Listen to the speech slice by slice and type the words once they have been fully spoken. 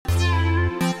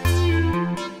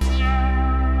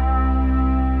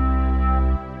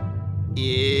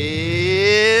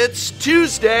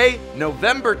Tuesday,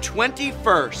 November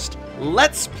 21st.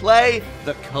 Let's play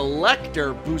the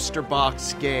Collector Booster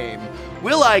Box game.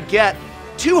 Will I get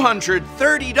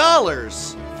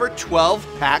 $230 for 12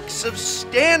 packs of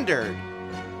Standard?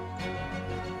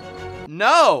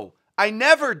 No, I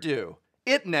never do.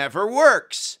 It never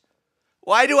works.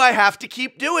 Why do I have to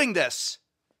keep doing this?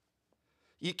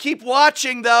 You keep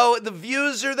watching, though. The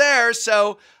views are there,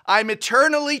 so I'm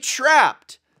eternally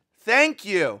trapped. Thank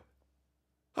you.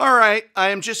 All right, I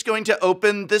am just going to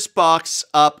open this box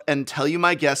up and tell you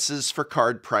my guesses for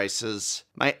card prices.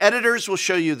 My editors will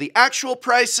show you the actual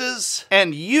prices,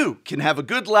 and you can have a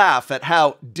good laugh at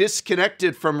how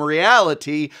disconnected from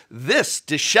reality this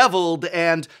disheveled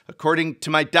and, according to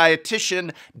my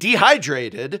dietitian,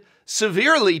 dehydrated,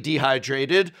 severely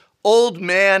dehydrated old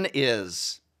man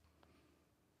is.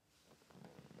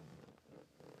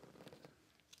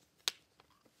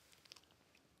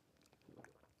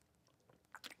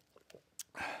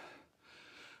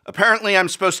 Apparently, I'm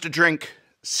supposed to drink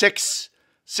six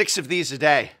of these a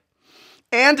day.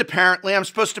 And apparently, I'm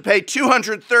supposed to pay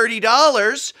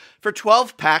 $230 for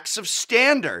 12 packs of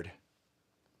Standard.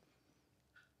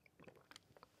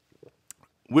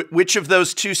 Which of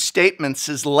those two statements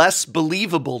is less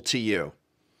believable to you?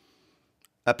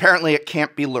 Apparently, it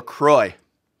can't be LaCroix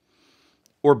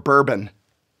or bourbon.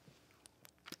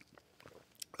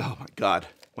 Oh my God.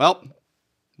 Well,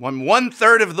 I'm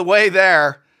 1/3 of the way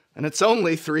there. And it's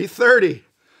only 3:30.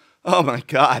 Oh my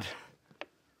God.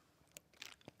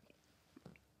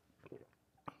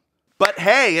 But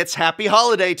hey, it's happy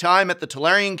holiday time at the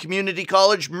Tolarian Community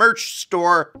College merch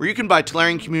store, where you can buy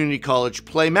Tolarian Community College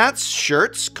playmats,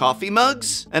 shirts, coffee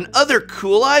mugs, and other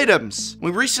cool items.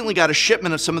 We recently got a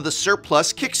shipment of some of the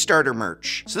surplus Kickstarter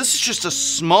merch. So this is just a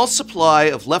small supply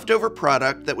of leftover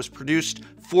product that was produced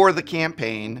for the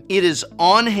campaign. It is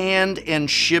on hand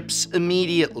and ships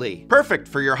immediately. Perfect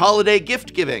for your holiday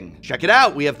gift giving. Check it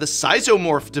out, we have the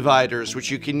Sizomorph dividers,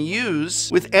 which you can use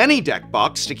with any deck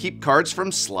box to keep cards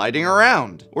from sliding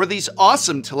around. Or these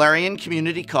awesome Tolarian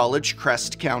Community College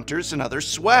crest counters and other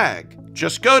swag.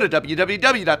 Just go to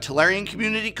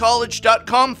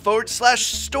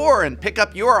www.tolariancommunitycollege.com/store and pick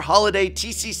up your holiday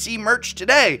TCC merch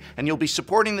today, and you'll be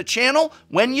supporting the channel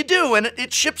when you do, and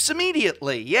it ships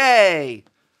immediately. Yay!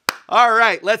 All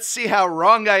right, let's see how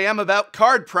wrong I am about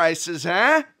card prices,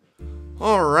 huh?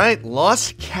 All right,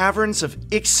 Lost Caverns of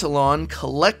Ixalan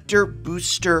Collector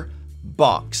Booster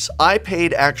Box. I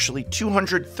paid actually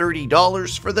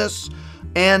 $230 for this,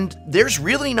 and there's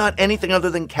really not anything other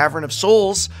than Cavern of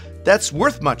Souls that's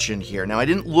worth much in here. Now, I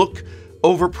didn't look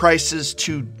over prices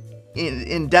too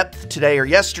in depth today or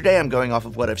yesterday. I'm going off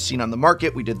of what I've seen on the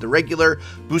market. We did the regular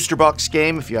booster box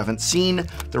game. If you haven't seen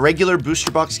the regular booster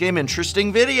box game,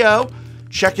 interesting video.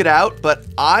 Check it out. But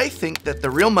I think that the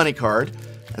real money card,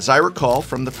 as I recall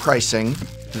from the pricing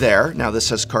there, now this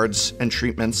has cards and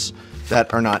treatments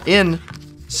that are not in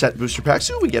set booster packs.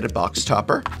 So we get a box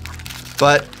topper.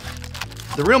 But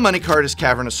the real money card is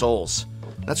Cavern of Souls.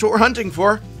 That's what we're hunting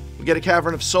for. We get a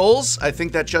Cavern of Souls. I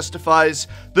think that justifies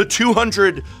the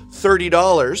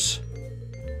 $230.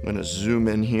 I'm gonna zoom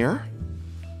in here.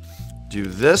 Do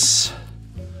this.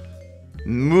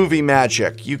 Movie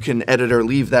magic. You can edit or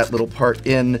leave that little part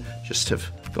in. Just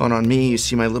have gone on me. You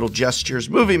see my little gestures.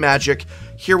 Movie magic.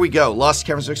 Here we go. Lost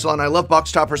Caverns of Ixalan. I love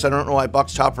box toppers. I don't know why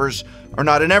box toppers are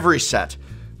not in every set.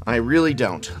 I really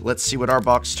don't. Let's see what our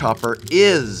box topper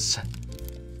is.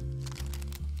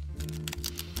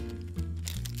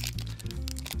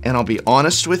 And I'll be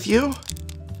honest with you,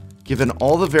 given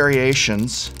all the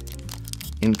variations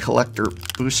in collector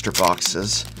booster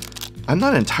boxes, I'm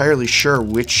not entirely sure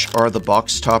which are the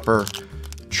box topper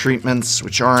treatments,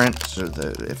 which aren't, or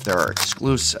if there are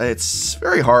exclusive. It's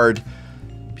very hard.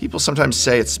 People sometimes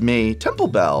say it's me. Temple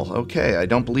Bell, okay, I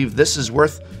don't believe this is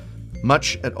worth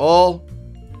much at all.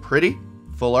 Pretty,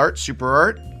 full art, super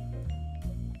art.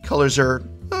 Colors are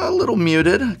a little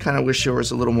muted. I kind of wish there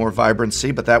was a little more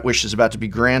vibrancy, but that wish is about to be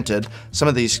granted. Some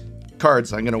of these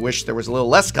cards, I'm going to wish there was a little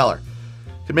less color.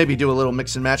 Could maybe do a little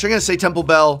mix and match. I'm going to say Temple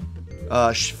Bell,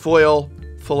 foil,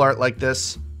 full art like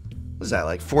this. What is that,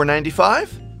 like $4.95?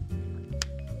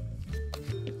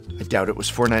 I doubt it was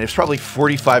 $4.90. It's probably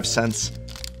 45 cents,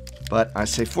 but I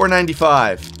say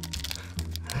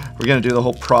 $4.95. We're going to do the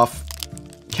whole prof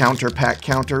counter, pack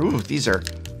counter. Ooh, these are,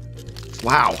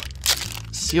 wow,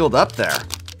 sealed up there.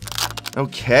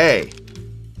 Okay.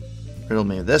 Riddle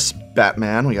me this,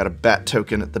 Batman. We got a bat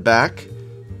token at the back.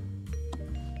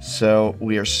 So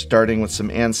we are starting with some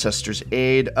Ancestors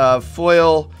Aid.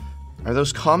 Foil. Are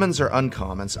those commons or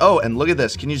uncommons? Oh, and look at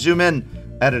this. Can you zoom in,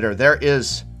 editor? There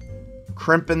is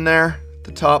crimp in there.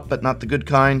 the top, but not the good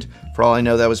kind. For all I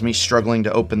know, that was me struggling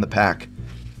to open the pack.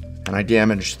 And I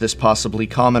damaged this possibly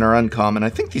common or uncommon. I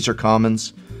think these are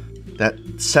commons. That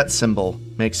set symbol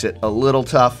makes it a little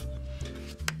tough.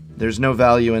 There's no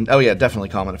value in... Oh yeah, definitely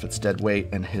common if it's dead weight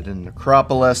and hidden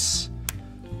necropolis.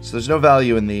 So there's no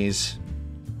value in these.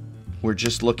 We're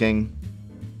just looking...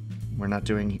 We're not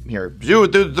doing here. Do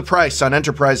the price on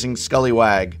Enterprising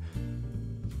Scullywag.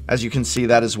 As you can see,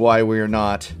 that is why we are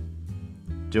not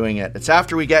doing it. It's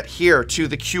after we get here to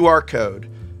the QR code.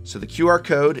 So the QR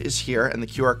code is here, and the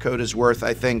QR code is worth,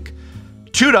 I think,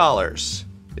 $2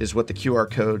 is what the QR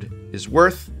code is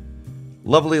worth.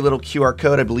 Lovely little QR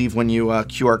code. I believe when you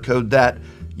QR code that,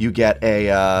 you get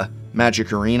a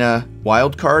Magic Arena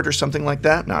wild card or something like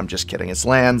that. No, I'm just kidding. It's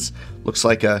lands. Looks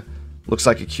like a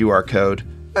QR code.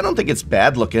 I don't think it's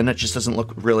bad looking. It just doesn't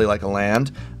look really like a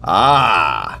land.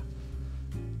 Ah!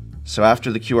 So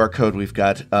after the QR code, we've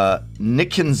got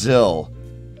Nick and Zill.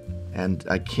 And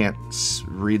I can't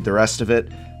read the rest of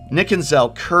it. Nick and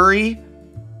Zill. Curry.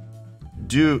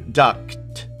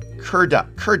 Duct.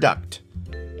 Curduct.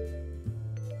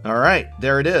 All right,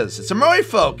 there it is. It's a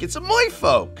Moyfolk. It's a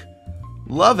Moyfolk.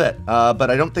 Love it.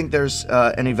 But I don't think there's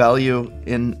any value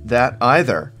in that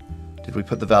either. Did we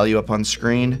put the value up on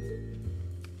screen?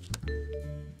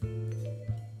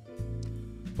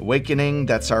 Awakening,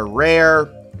 that's our rare.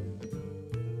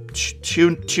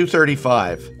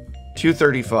 235.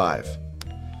 235.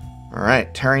 All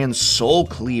right, Tarian Soul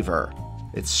Cleaver.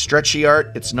 It's stretchy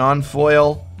art. It's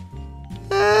non-foil.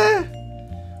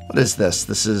 What is this?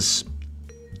 This is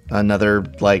another,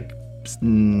 like,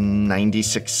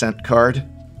 96-cent card.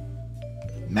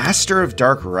 Master of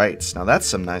Dark Rites. Now, that's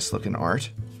some nice-looking art.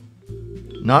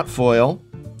 Not foil.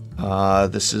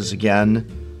 This is, again,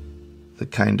 the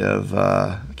kind of...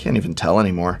 I can't even tell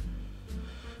anymore.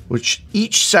 Which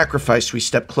each sacrifice we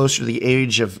step closer to the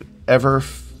age of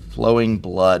ever-flowing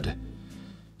blood.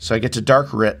 So I get to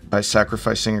Dark Writ by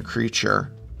sacrificing a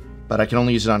creature, but I can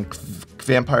only use it on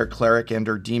Vampire Cleric and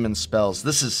or Demon spells.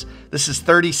 This is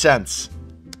 30 cents.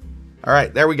 All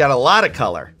right, there we got a lot of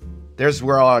color. There's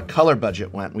where our color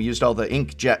budget went. We used all the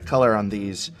inkjet color on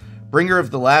these. Bringer of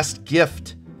the Last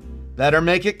Gift. Better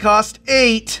make it cost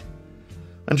 8.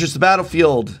 Enters the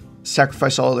battlefield.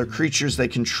 Sacrifice all other creatures they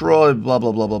control. Blah,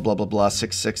 blah, blah, blah, blah, blah, blah.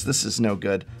 6/6. This is no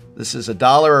good. This is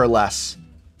 $1 or less.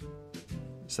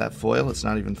 Is that foil? It's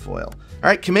not even foil. All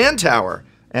right, Command Tower.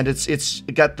 And it's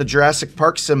got the Jurassic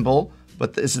Park symbol.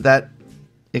 But is that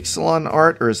Ixalan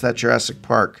art or is that Jurassic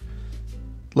Park?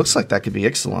 Looks like that could be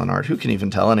Ixalan art. Who can even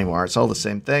tell anymore? It's all the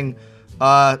same thing.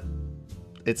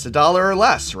 It's $1 or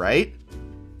less, right?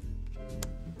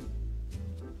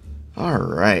 All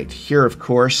right. Here, of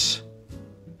course,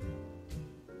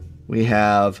 we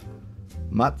have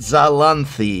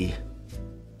Matzalanthi.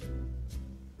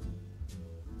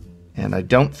 And I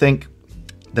don't think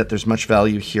that there's much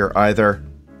value here either.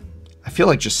 I feel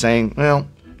like just saying, well,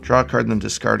 draw a card and then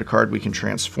discard a card. We can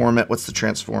transform it. What's the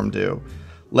transform do?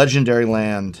 Legendary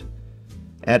land.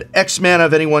 Add X mana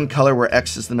of any one color where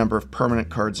X is the number of permanent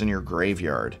cards in your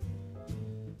graveyard.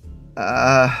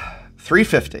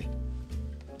 350.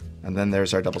 And then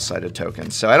there's our double-sided token.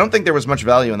 So I don't think there was much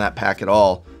value in that pack at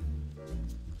all.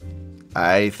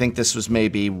 I think this was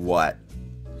maybe, what?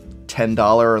 $10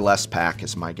 or less pack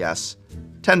is my guess.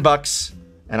 $10,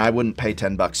 and I wouldn't pay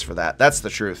 $10 for that. That's the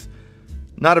truth.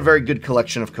 Not a very good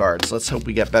collection of cards. Let's hope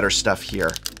we get better stuff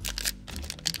here.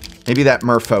 Maybe that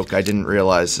Merfolk I didn't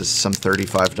realize is some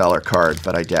 $35 card,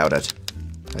 but I doubt it.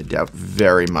 I doubt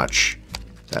very much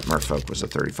that Merfolk was a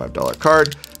 $35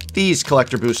 card. These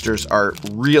collector boosters are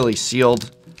really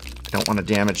sealed. I don't want to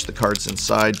damage the cards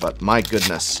inside, but my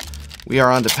goodness. We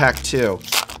are on to pack 2.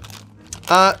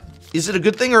 Is it a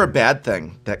good thing or a bad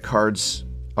thing that cards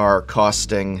are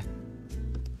costing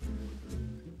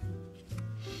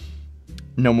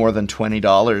no more than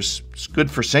 $20? It's good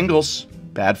for singles,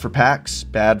 bad for packs,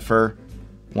 bad for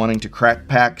wanting to crack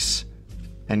packs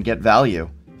and get value.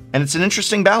 And it's an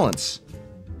interesting balance.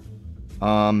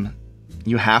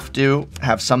 You have to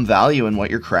have some value in what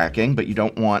you're cracking, but you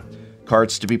don't want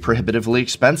cards to be prohibitively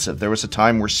expensive. There was a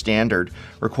time where Standard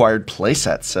required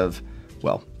playsets of,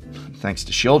 well, thanks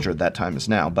to Shieldred, that time is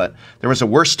now, but there was a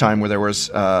worse time where there was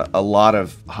a lot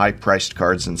of high-priced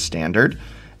cards in Standard,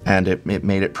 and it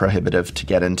made it prohibitive to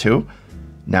get into.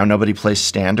 Now nobody plays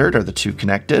Standard. Are the two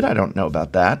connected? I don't know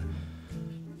about that.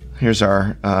 Here's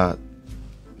our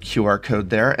QR code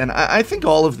there, and I think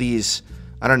all of these,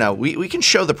 I don't know, we can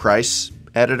show the price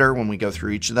editor when we go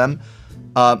through each of them.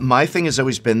 My thing has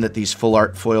always been that these full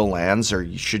art foil lands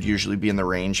should usually be in the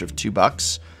range of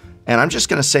 $2. And I'm just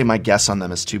going to say my guess on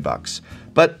them is $2.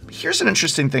 But here's an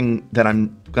interesting thing that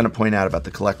I'm going to point out about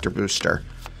the collector booster.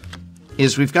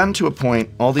 Is we've gotten to a point,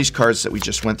 all these cards that we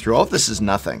just went through, all of this is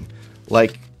nothing.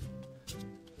 Like,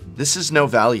 this is no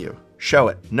value. Show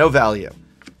it. No value.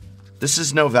 This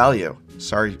is no value.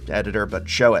 Sorry, editor, but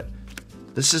show it.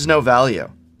 This is no value.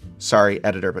 Sorry,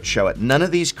 editor, but show it. None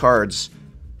of these cards,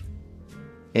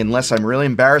 unless I'm really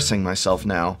embarrassing myself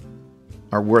now,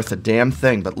 are worth a damn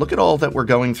thing. But look at all that we're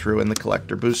going through in the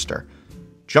collector booster.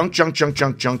 Junk, junk, junk,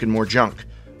 junk, junk, and more junk.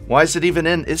 Why is it even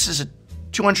in? This is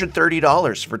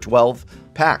 $230 for 12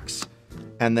 packs.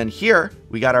 And then here,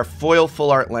 we got our foil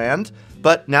full art land.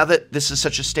 But now that this is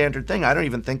such a standard thing, I don't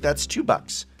even think that's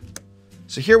 $2.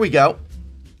 So here we go.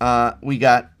 We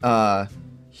got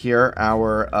here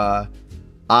our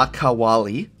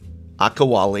Akawali,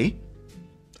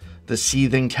 the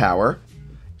Seething Tower.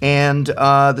 And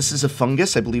this is a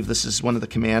fungus. I believe this is one of the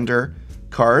commander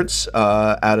cards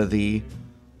out of the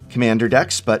commander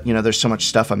decks. But, you know, there's so much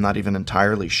stuff I'm not even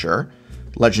entirely sure.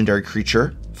 Legendary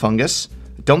creature, fungus.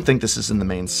 Don't think this is in the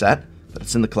main set, but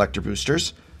it's in the collector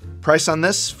boosters. Price on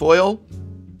this foil,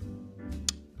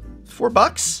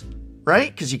 $4,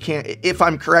 right? Because you can't, if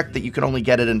I'm correct that you can only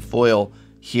get it in foil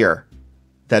here,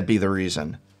 that'd be the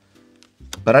reason.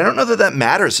 But I don't know that that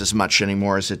matters as much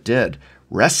anymore as it did.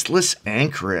 Restless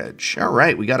Anchorage. All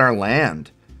right, we got our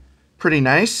land. Pretty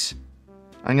nice.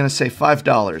 I'm going to say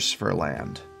 $5 for a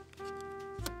land.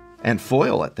 And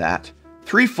foil at that.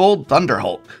 Threefold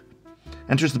Thunderhulk.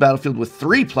 Enters the battlefield with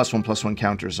 3 +1/+1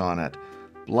 counters on it.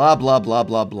 Blah, blah, blah,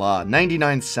 blah, blah.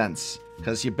 99 cents.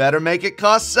 Because you better make it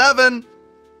cost 7.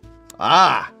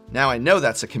 Ah, now I know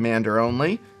that's a commander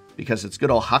only. Because it's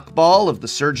good old Huckball of the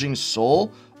Surging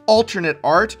Soul. Alternate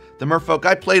art. The merfolk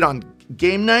I played on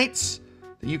game nights.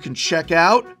 That you can check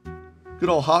out. Good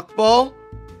old Huckball.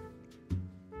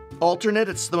 Alternate.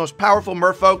 It's the most powerful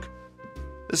merfolk.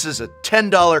 This is a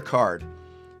 $10 card.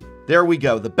 There we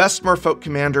go. The best merfolk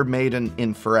commander made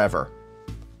in forever.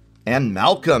 And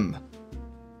Malcolm.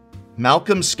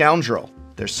 Malcolm Scoundrel.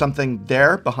 There's something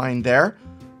there, behind there.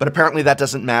 But apparently that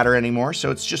doesn't matter anymore. So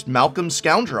it's just Malcolm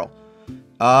Scoundrel.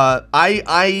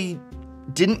 I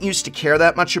didn't used to care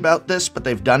that much about this, but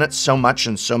they've done it so much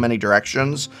in so many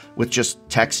directions with just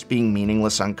text being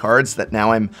meaningless on cards that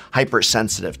now I'm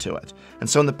hypersensitive to it. And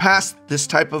so in the past, this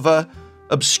type of a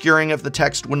obscuring of the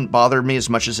text wouldn't bother me as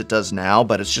much as it does now,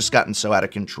 but it's just gotten so out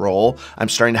of control. I'm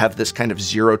starting to have this kind of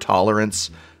zero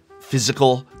tolerance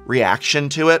physical reaction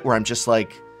to it where I'm just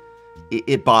like,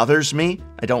 it bothers me.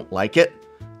 I don't like it.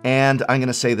 And I'm going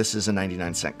to say this is a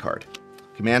 99-cent card.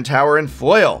 Command Tower in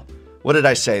foil. What did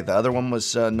I say? The other one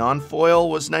was non-foil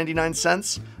was 99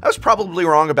 cents. I was probably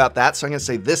wrong about that, so I'm going to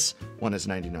say this one is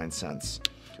 99 cents.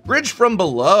 Bridge from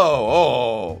Below.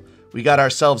 Oh, we got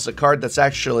ourselves a card that's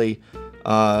actually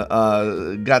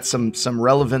got some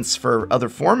relevance for other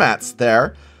formats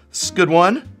there. This is a good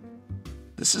one.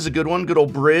 This is a good one. Good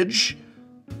old Bridge.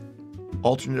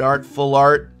 Alternate art, full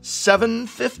art,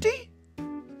 $7.50.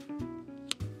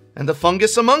 And the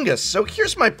Fungus Among Us. So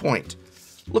here's my point.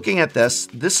 Looking at this,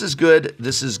 this is good,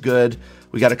 this is good.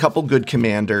 We got a couple good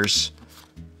commanders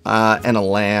and a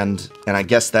land, and I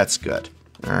guess that's good.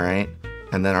 All right,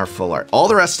 and then our full art. All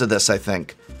the rest of this, I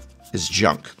think, is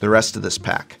junk. The rest of this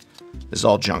pack is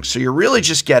all junk. So you're really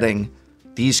just getting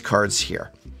these cards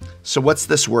here. So what's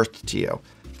this worth to you?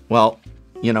 Well,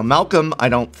 you know, Malcolm, I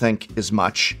don't think is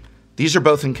much. These are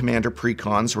both in Commander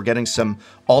Precons. We're getting some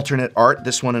alternate art,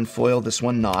 this one in foil, this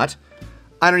one not.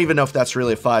 I don't even know if that's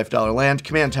really a $5 land.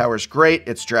 Command Tower's great.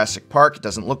 It's Jurassic Park. It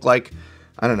doesn't look like,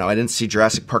 I don't know, I didn't see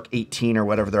Jurassic Park 18 or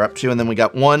whatever they're up to. And then we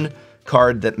got one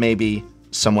card that maybe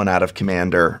someone out of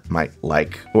Commander might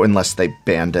like, or unless they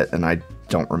banned it, and I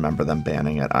don't remember them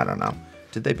banning it. I don't know.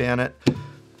 Did they ban it?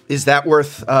 Is that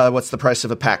worth, what's the price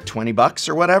of a pack, 20 bucks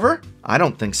or whatever? I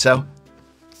don't think so.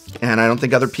 And I don't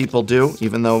think other people do,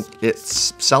 even though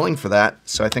it's selling for that.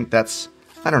 So I think that's,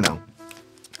 I don't know.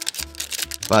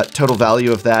 But total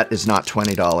value of that is not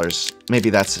 $20. Maybe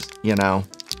that's, you know,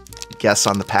 guess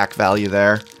on the pack value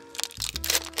there.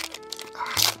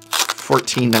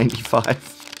 $14.95.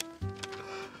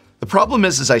 The problem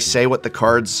is I say what the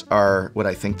cards are, what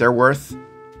I think they're worth.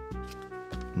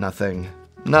 Nothing.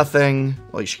 Nothing.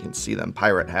 Well, you can see them.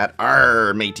 Pirate hat.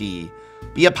 Arr, matey.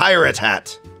 Be a pirate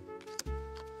hat.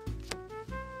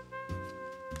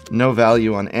 No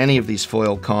value on any of these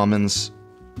foil commons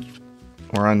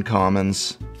or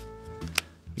uncommons.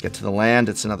 You get to the land,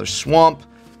 it's another swamp.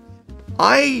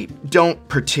 I don't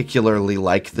particularly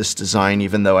like this design,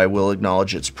 even though I will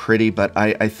acknowledge it's pretty, but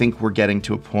I think we're getting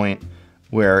to a point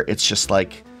where it's just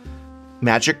like,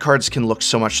 Magic cards can look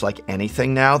so much like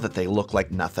anything now that they look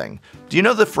like nothing. Do you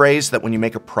know the phrase that when you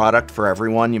make a product for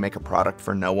everyone, you make a product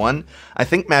for no one? I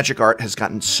think Magic art has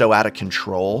gotten so out of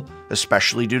control,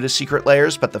 especially due to secret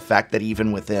layers, but the fact that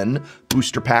even within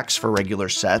booster packs for regular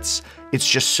sets, it's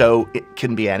just so, it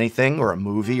can be anything or a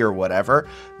movie or whatever,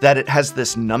 that it has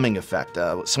this numbing effect.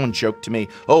 Someone joked to me,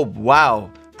 "Oh,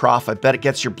 wow, Prof, I bet it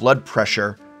gets your blood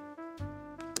pressure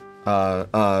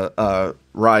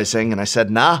rising." And I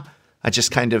said, nah, I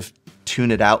just kind of tune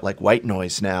it out like white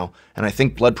noise now. And I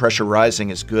think blood pressure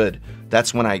rising is good.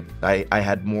 That's when I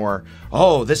had more,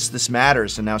 oh, this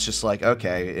matters. And now it's just like,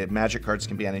 okay, Magic cards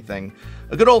can be anything.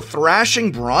 A good old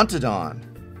Thrashing Brontodon.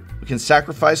 We can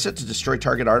sacrifice it to destroy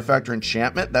target artifact or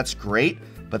enchantment. That's great.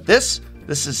 But this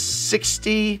is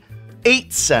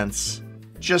 68 cents.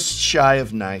 Just shy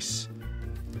of nice.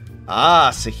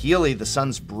 Ah, Saheeli, the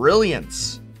Sun's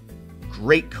Brilliance.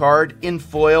 Great card in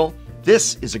foil.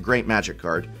 This is a great Magic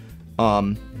card.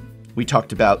 We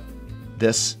talked about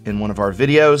this in one of our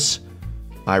videos.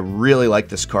 I really like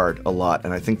this card a lot,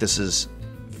 and I think this is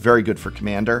very good for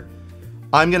Commander.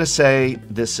 I'm going to say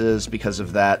this is because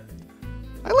of that.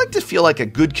 I like to feel like a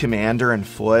good Commander in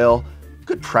foil.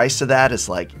 Good price of that is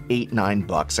like $8-9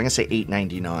 bucks. I'm going to say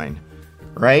 $8.99,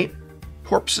 right?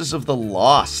 Corpses of the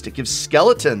Lost. It gives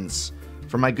skeletons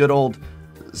for my good old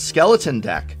skeleton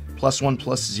deck.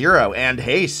 +1/+0 and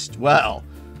haste. Well,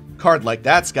 card like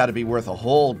that's got to be worth a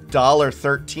whole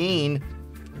 $1.13.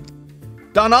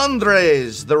 Don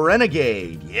Andres, the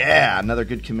Renegade. Yeah, another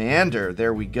good commander.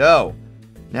 There we go.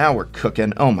 Now we're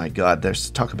cooking. Oh my God, there's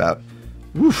talk about.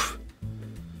 Woof.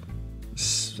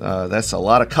 That's a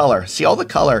lot of color. See all the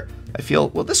color. I feel,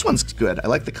 well, this one's good. I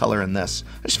like the color in this.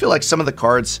 I just feel like some of the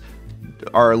cards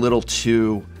are a little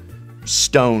too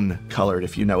stone colored,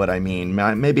 if you know what I mean.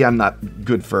 Maybe I'm not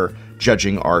good for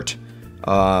judging art,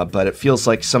 but it feels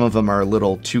like some of them are a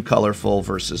little too colorful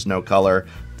versus no color.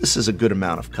 This is a good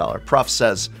amount of color. Prof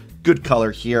says good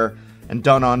color here, and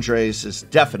Don Andres is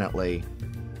definitely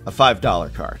a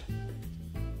 $5 card.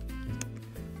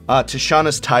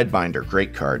 Tishana's Tidebinder,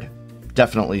 great card.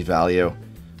 Definitely value.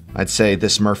 I'd say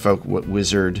this Merfolk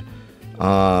Wizard,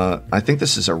 I think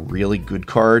this is a really good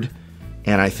card.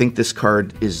 And I think this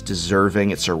card is deserving.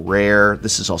 It's a rare.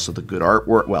 This is also the good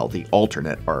artwork. Well, the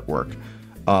alternate artwork.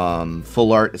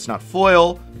 Full art. It's not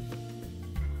foil.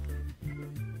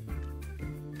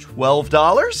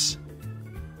 $12?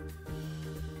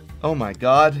 Oh my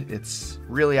God. It's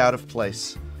really out of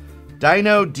place.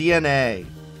 Dino DNA.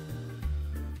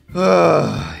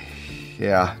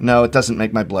 Yeah. No, it doesn't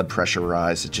make my blood pressure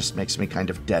rise. It just makes me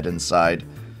kind of dead inside.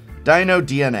 Dino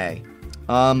DNA.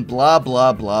 Blah,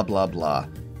 blah, blah, blah, blah.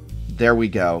 There we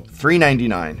go.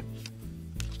 $3.99.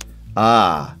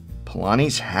 Ah,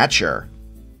 Polani's Hatcher.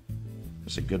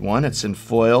 It's a good one. It's in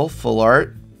foil, full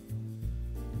art.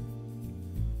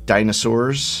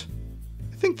 Dinosaurs.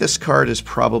 I think this card is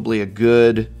probably a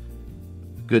good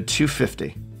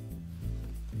 $2.50.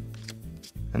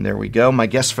 And there we go. My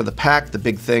guess for the pack, the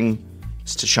big thing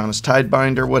is Tishana's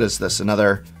Tidebinder. What is this?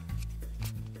 Another...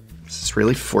 Is this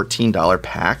really $14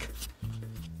 pack?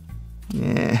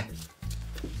 Yeah,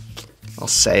 I'll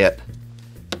say it,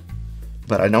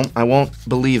 but I won't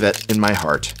believe it in my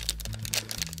heart.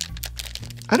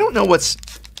 I don't know what's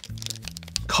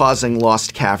causing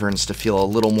Lost Caverns to feel a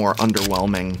little more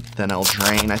underwhelming than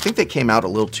Eldraine. I think they came out a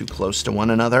little too close to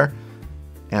one another,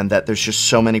 and that there's just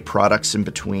so many products in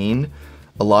between.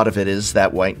 A lot of it is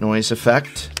that white noise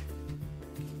effect.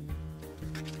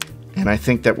 And I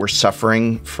think that we're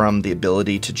suffering from the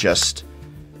ability to just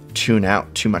tune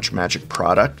out too much Magic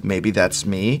product. Maybe that's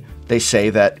me. They say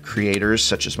that creators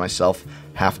such as myself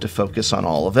have to focus on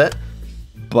all of it,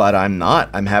 but I'm not.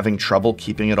 I'm having trouble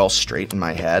keeping it all straight in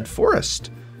my head.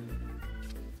 Forest.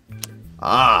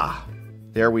 Ah,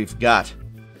 there we've got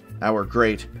our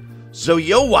great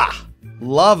Zoyowa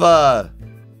Lava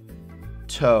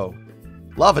Toe.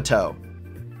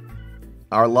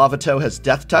 Our Lava Toe has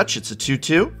Death Touch. It's a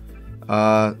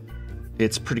 2/2.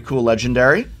 It's pretty cool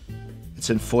legendary. It's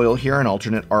in foil here, an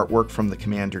alternate artwork from the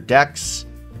Commander decks.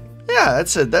 Yeah,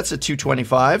 that's a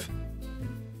 $2.25.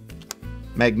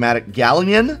 Magmatic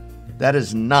Galleon. That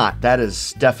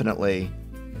is definitely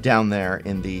down there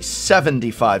in the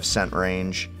 75-cent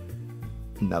range.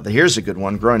 Now, here's a good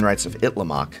one. Growing Rights of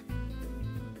Itlimoc.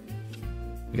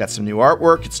 We got some new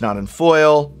artwork. It's not in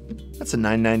foil. That's a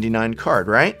 $9.99 card,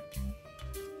 right?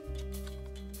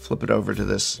 Flip it over to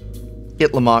this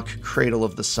Itlimoc Cradle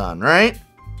of the Sun, right?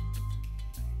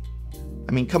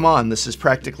 I mean, come on, this is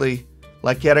practically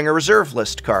like getting a reserve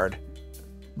list card.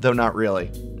 Though not really.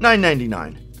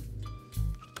 $9.99.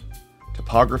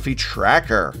 Topography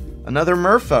Tracker. Another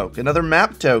Merfolk, another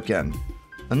map token,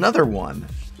 another one.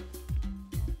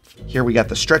 Here we got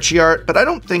the stretchy art, but I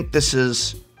don't think this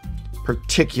is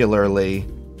particularly...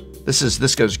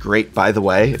 This goes great, by the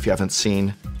way, if you haven't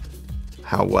seen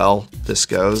how well this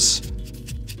goes.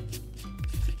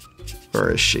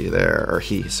 Or is she there? Or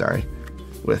he, sorry.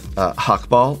 With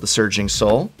Hawkball, the Surging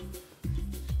Soul.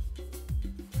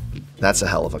 That's a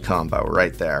hell of a combo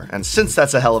right there. And since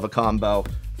that's a hell of a combo,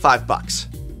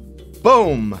 $5.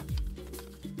 Boom!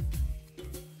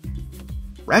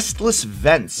 Restless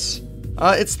Vents.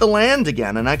 It's the land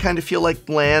again, and I kind of feel like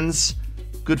lands,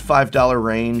 good $5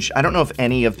 range. I don't know if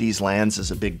any of these lands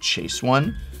is a big chase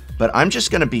one, but I'm just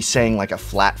going to be saying like a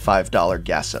flat $5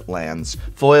 guess at lands.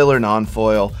 Foil or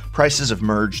non-foil. Prices have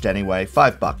merged anyway.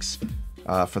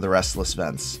 $5 for the Restless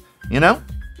Vents. You know?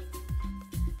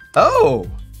 Oh!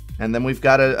 And then we've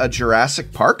got a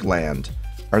Jurassic Park land.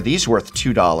 Are these worth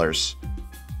 $2?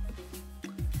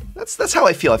 That's how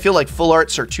I feel. I feel like full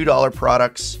arts are $2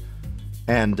 products,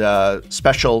 and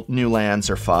special new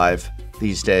lands are $5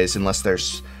 these days, unless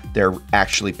they're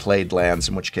actually played lands,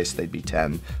 in which case they'd be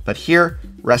 $10. But here,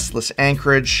 Restless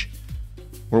Anchorage,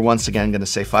 we're once again going to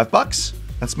say $5.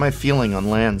 That's my feeling on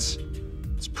lands.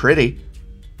 It's pretty.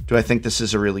 Do I think this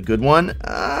is a really good one?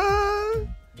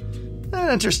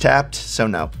 Enters tapped, so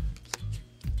no.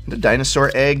 And a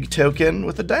dinosaur egg token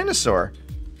with a dinosaur.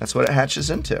 That's what it hatches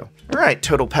into. All right,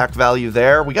 total pack value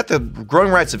there. We got the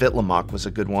Growing Rights of Itlimoc was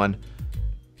a good one.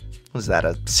 Was that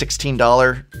a $16,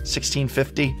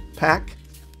 $16.50 pack?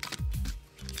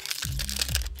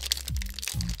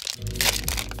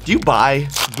 Do you buy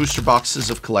booster boxes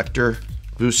of collector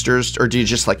boosters, or do you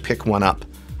just like pick one up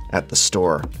at the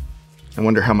store? I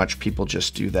wonder how much people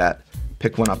just do that.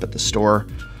 Pick one up at the store.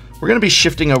 We're going to be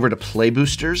shifting over to play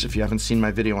boosters. If you haven't seen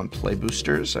my video on play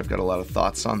boosters, I've got a lot of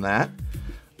thoughts on that.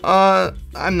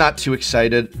 I'm not too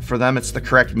excited for them. It's the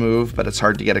correct move, but it's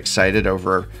hard to get excited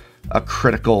over a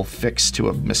critical fix to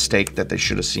a mistake that they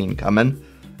should have seen coming.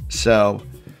 So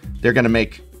they're going to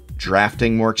make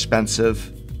drafting more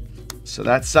expensive. So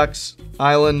that sucks.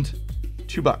 Island,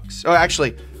 $2. Oh,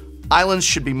 actually, islands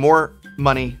should be more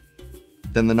money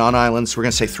than the non-islands. So we're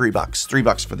going to say $3.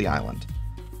 $3 for the island.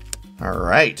 All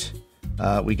right.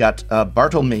 We got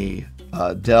Bartolome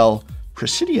del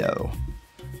Presidio.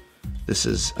 This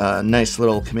is a nice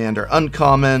little commander.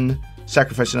 Uncommon.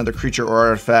 Sacrifice another creature or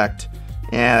artifact.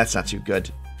 Yeah, that's not too good.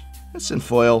 That's in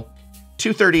foil.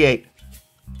 $2.38.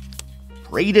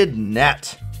 Braided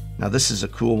Net. Now this is a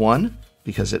cool one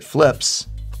because it flips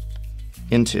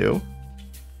into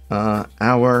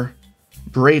our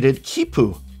Braided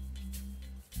Kipu.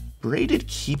 Braided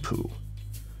Kipu.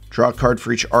 Draw a card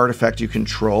for each artifact you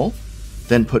control,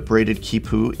 then put Braided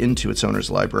Kipu into its owner's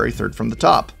library, third from the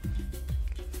top.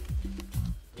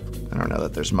 I don't know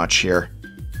that there's much here.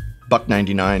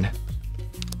 $1.99.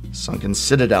 Sunken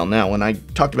Citadel. Now, when I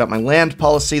talked about my land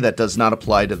policy, that does not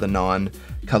apply to the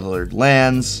non-colored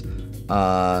lands.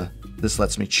 This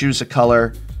lets me choose a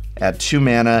color, add 2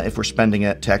 mana if we're spending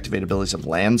it to activate abilities of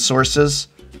land sources.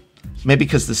 Maybe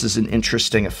because this is an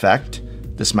interesting effect,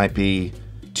 this might be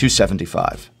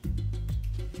 $2.75.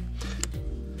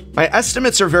 My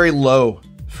estimates are very low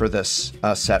for this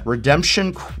set.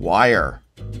 Redemption Choir.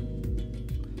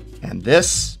 And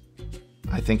this,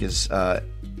 I think, is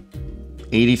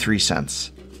 83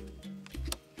 cents.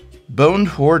 Boned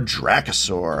Horde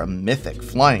Dracosaur, a mythic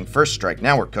flying first strike.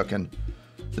 Now we're cooking.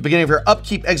 At the beginning of your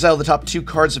upkeep, exile the top 2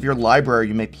 cards of your library.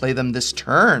 You may play them this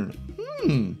turn.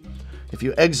 If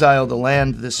you exile the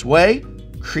land this way,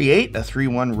 create a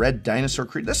 3/1 red dinosaur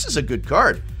creature. This is a good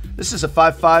card. This is a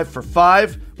 5/5 for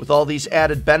 5 with all these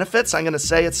added benefits. I'm going to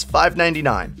say it's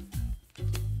 $5.99.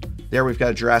 There we've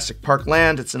got a Jurassic Park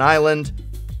land. It's an island.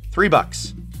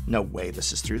 $3. No way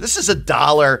this is $3. This is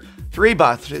 $1.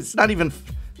 $3. It's not even...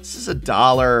 This is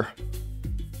 $1.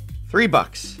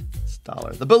 $3. It's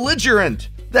 $1. The Belligerent.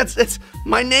 It's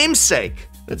my namesake.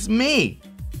 That's me.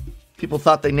 People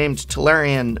thought they named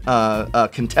Tolarian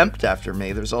Contempt after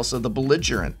me. There's also the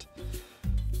Belligerent.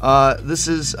 This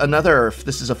is a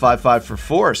 5/5 for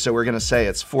 4, so we're going to say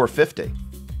it's $4.50.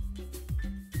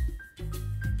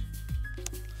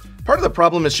 Part of the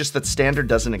problem is just that Standard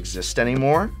doesn't exist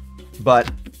anymore,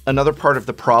 but another part of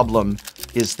the problem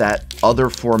is that other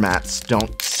formats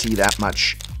don't see that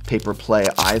much paper play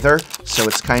either, so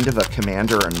it's kind of a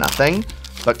Commander or nothing,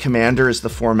 but Commander is the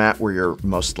format where you're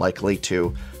most likely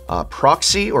to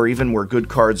proxy, or even where good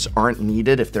cards aren't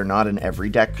needed if they're not an every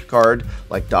deck card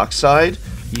like Dockside.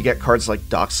 You get cards like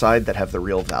Dockside that have the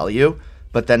real value,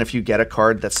 but then if you get a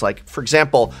card that's like, for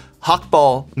example,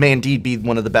 Hawkball may indeed be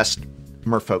one of the best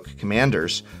Merfolk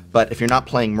commanders, but if you're not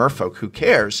playing Merfolk, who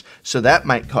cares? So that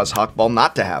might cause Hawkball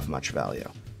not to have much value,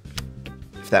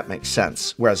 if that makes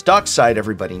sense. Whereas Dockside,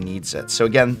 everybody needs it. So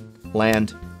again,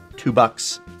 land,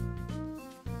 $2.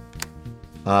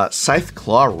 Scythe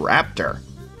Claw Raptor.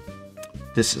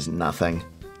 This is nothing.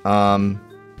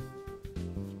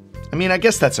 I mean, I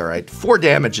guess that's all right. 4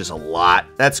 damage is a lot.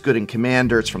 That's good in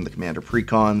Commander. It's from the Commander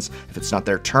Precons. If it's not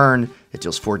their turn, it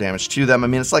deals 4 damage to them. I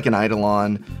mean, it's like an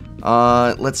Eidolon.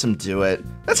 Lets them do it.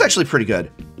 That's actually pretty good.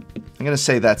 I'm going to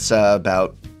say that's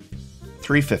about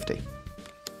 $350.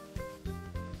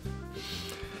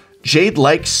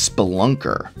 Jade-like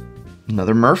Spelunker.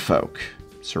 Another Merfolk.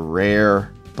 It's a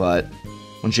rare, but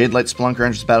when Jade-like Spelunker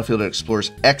enters the battlefield, it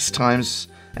explores X times.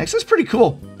 X is pretty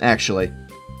cool, actually.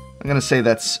 I'm going to say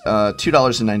that's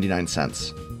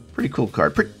 $2.99. Pretty cool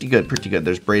card. Pretty good, pretty good.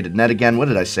 There's Braided Net again. What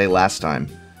did I say last time?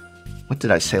 What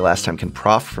did I say last time? Can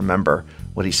Prof remember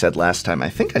what he said last time? I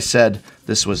think I said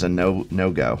this was a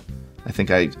no-go. I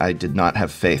think I did not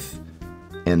have faith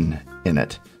in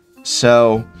it.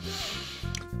 So,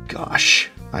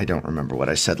 gosh, I don't remember what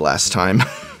I said last time.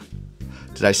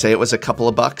 Did I say it was a couple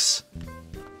of bucks?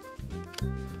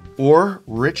 Or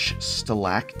Rich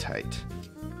Stalactite.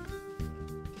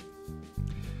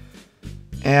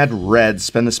 Add red.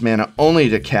 Spend this mana only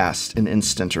to cast an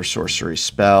instant or sorcery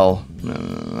spell.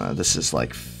 This is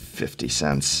like 50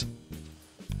 cents.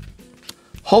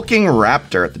 Hulking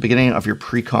Raptor at the beginning of your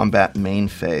pre-combat main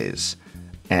phase.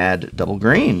 Add double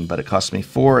green, but it costs me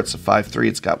 4. It's a 5/3.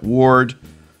 It's got ward.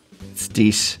 It's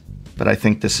decent, but I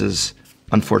think this is,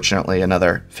 unfortunately,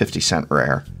 another 50-cent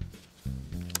rare.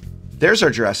 There's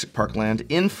our Jurassic Park land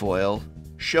in foil.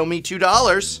 Show me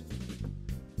 $2.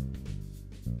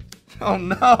 Oh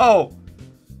no!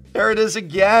 There it is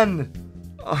again!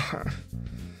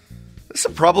 This is a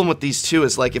problem with these two,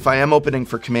 is like if I am opening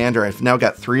for Commander, I've now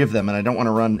got 3 of them and I don't want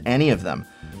to run any of them.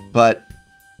 But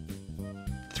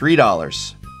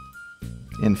 $3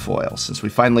 in foil, since we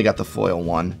finally got the foil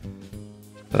one.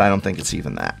 But I don't think it's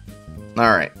even that.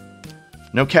 Alright.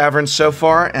 No Caverns so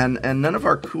far, and none of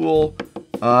our cool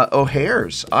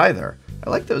O'Hares either. I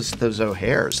like those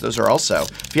O'Hares. Those are also,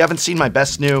 if you haven't seen my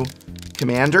best new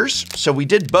Commanders, so we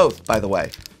did both, by the way.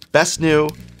 Best new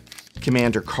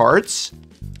Commander cards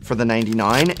for the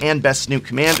 99 and best new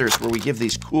Commanders, where we give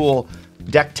these cool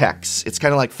deck techs. It's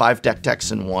kind of like 5 deck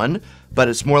techs in one, but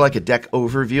it's more like a deck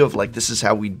overview of like, this is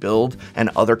how we build,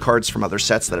 and other cards from other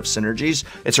sets that have synergies.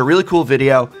 It's a really cool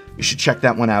video. You should check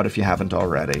that one out if you haven't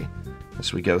already,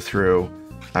 as we go through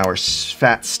our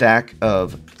fat stack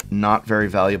of not very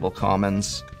valuable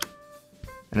commons.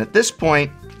 And at this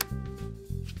point,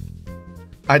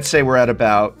 I'd say we're at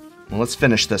about, well, let's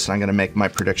finish this and I'm gonna make my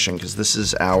prediction, because this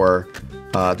is our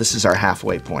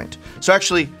halfway point. So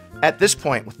actually, at this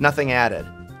point, with nothing added,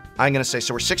 I'm gonna say,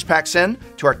 so we're 6 packs in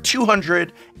to our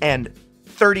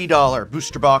 $230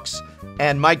 booster box,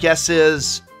 and my guess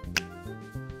is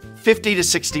 50 to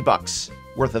 60 bucks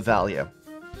worth of value.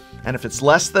 And if it's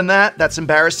less than that, that's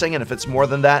embarrassing, and if it's more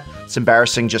than that, it's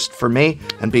embarrassing just for me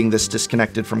and being this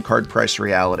disconnected from card price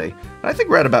reality. And I think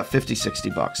we're at about 50, 60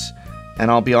 bucks. And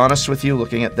I'll be honest with you,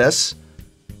 looking at this,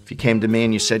 if you came to me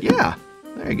and you said, yeah,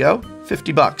 there you go,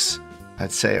 50 bucks,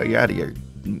 I'd say, oh, you're out of your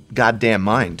goddamn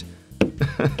mind.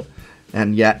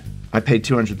 And yet, I paid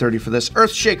 $230 for this.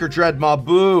 Earthshaker Dreadmaw,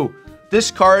 boo! This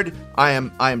card, I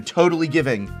am totally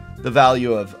giving the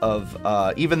value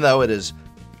of even though it is,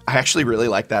 I actually really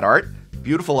like that art.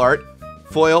 Beautiful art,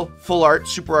 foil, full art,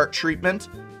 super art treatment.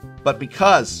 But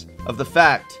because of the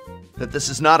fact that this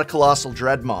is not a Colossal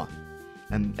Dreadmaw,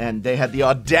 and they had the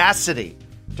audacity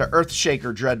to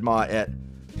Earthshaker Dreadmaw it,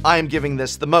 I am giving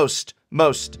this the most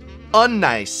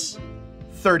unnice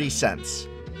 30 cents.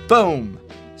 Boom!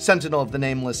 Sentinel of the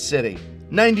Nameless City,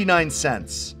 99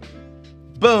 cents.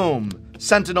 Boom!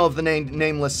 Sentinel of the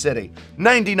Nameless City,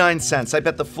 99 cents. I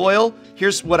bet the foil,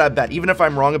 here's what I bet. Even if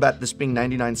I'm wrong about this being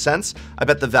 99 cents, I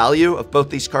bet the value of both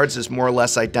these cards is more or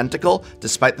less identical,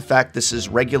 despite the fact this is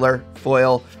regular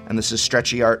foil and this is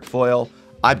stretchy art foil.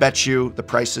 I bet you the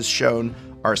prices shown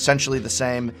are essentially the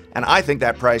same, and I think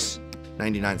that price,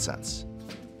 99 cents.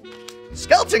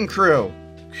 Skeleton Crew,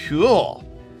 cool.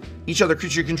 Each other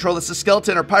creature you control that's a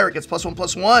skeleton or pirate gets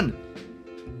 +1/+1.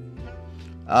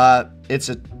 It's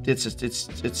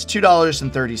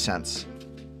 $2.30.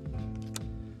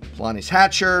 Polani's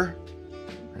Hatcher,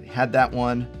 already had that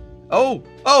one. Oh,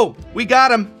 we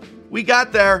got him. We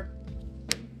got there.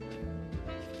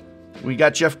 We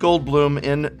got Jeff Goldblum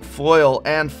in foil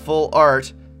and full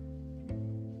art.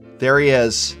 There he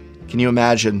is. Can you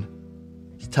imagine?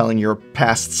 He's telling your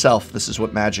past self this is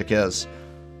what magic is.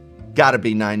 Gotta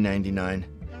be $9.99.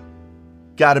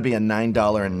 got to be a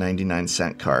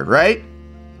 $9.99 card, right?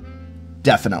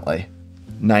 Definitely.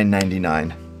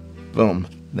 $9.99. Boom.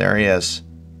 There he is.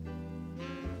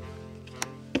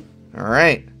 All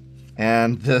right.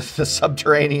 And the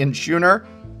Subterranean Schooner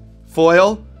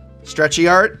foil, stretchy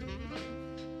art,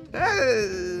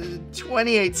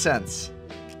 28 cents.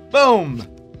 Boom.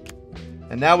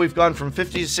 And now we've gone from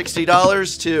 $50 to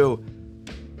 $60 to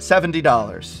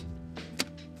 $70.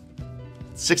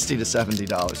 $60 to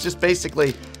 $70. Just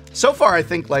basically, so far I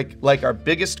think like our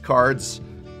biggest cards,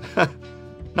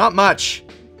 not much,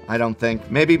 I don't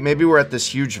think. Maybe we're at this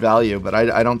huge value, but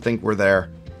I don't think we're there.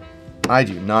 I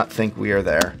do not think we are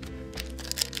there.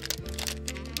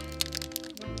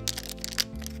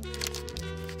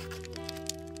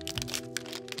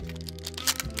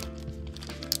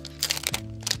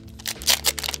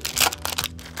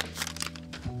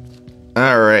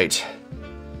 All right.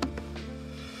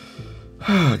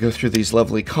 Go through these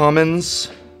lovely commons.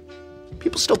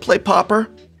 People still play Pauper.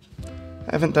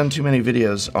 I haven't done too many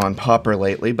videos on Pauper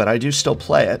lately, but I do still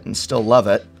play it and still love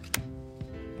it.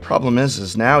 Problem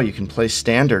is now you can play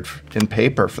Standard in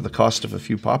paper for the cost of a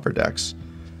few Pauper decks.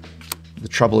 The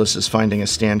trouble is finding a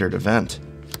Standard event.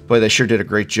 Boy, they sure did a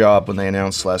great job when they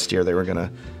announced last year they were going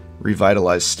to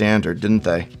revitalize Standard, didn't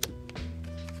they?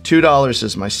 $2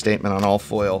 is my statement on all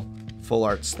full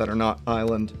arts that are not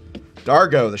Island.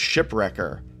 Dargo, the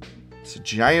Shipwrecker. It's a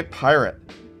giant pirate.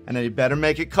 And you better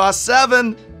make it cost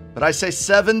 7. But I say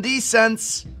 70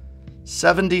 cents.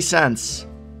 70 cents.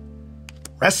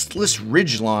 Restless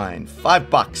Ridgeline,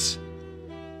 $5.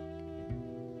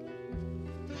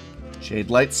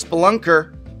 Jadelight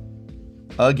Spelunker.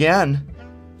 Again.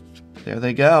 There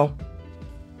they go.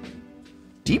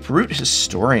 Deep-Root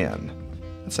Historian.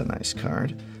 That's a nice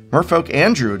card. Merfolk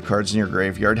and Druid cards in your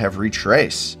graveyard have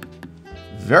Retrace.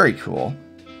 Very cool.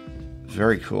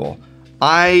 Very cool.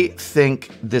 I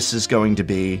think this is going to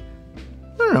be,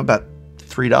 I don't know, about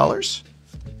 $3.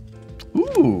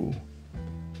 Ooh.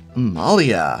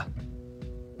 Amalia.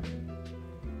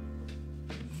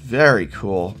 Very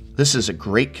cool. This is a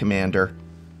great commander.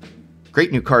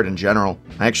 Great new card in general.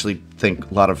 I actually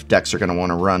think a lot of decks are going to want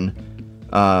to run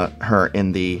her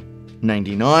in the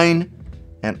 99.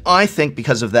 And I think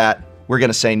because of that, we're going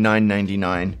to say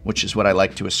 $9.99, which is what I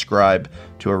like to ascribe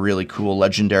to a really cool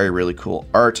legendary, really cool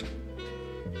art.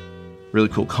 Really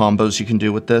cool combos you can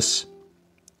do with this.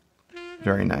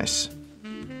 Very nice.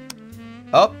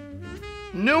 Oh,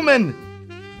 Newman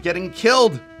getting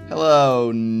killed.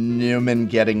 Hello, Newman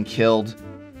getting killed.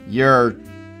 You're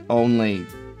only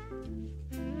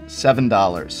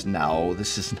 $7. No,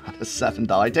 this is not a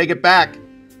 $7. I take it back.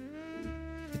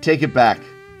 I take it back.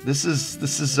 This is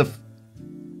a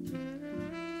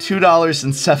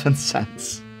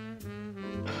 $2.07.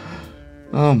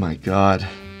 Oh my god.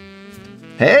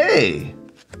 Hey!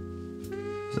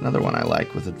 There's another one I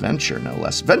like with Adventure, no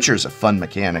less. Adventure is a fun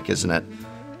mechanic, isn't it?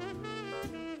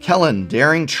 Kellen,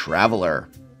 Daring Traveler.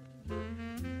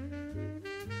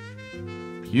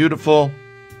 Beautiful.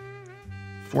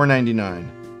 $4.99.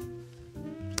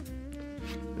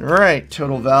 Alright,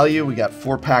 total value. We got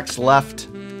 4 packs left.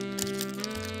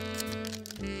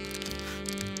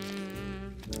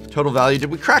 Total value. Did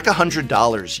we crack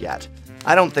 $100 yet?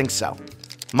 I don't think so.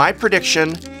 My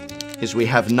prediction is we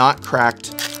have not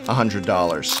cracked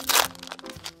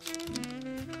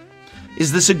 $100.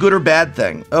 Is this a good or bad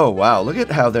thing? Oh, wow. Look at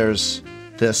how there's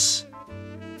this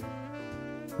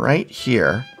right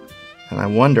here. And I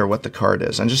wonder what the card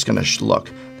is. I'm just going to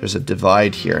look. There's a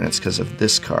divide here, and it's because of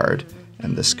this card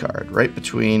and this card. Right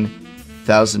between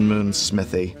Thousand Moons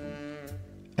Smithy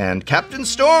and Captain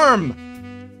Storm.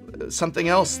 Something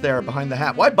else there behind the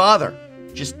hat. Why bother?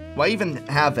 Just, why even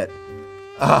have it?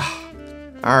 Ugh.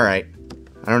 Alright.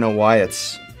 I don't know why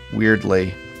it's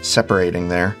weirdly separating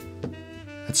there.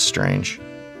 That's strange.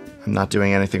 I'm not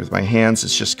doing anything with my hands.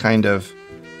 It's just kind of,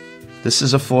 this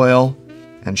is a foil,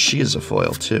 and she is a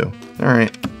foil too.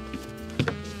 Alright.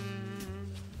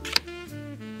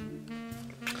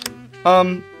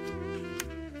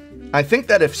 I think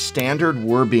that if Standard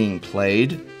were being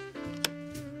played,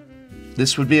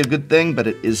 this would be a good thing, but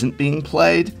it isn't being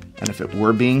played. And if it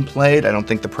were being played, I don't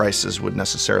think the prices would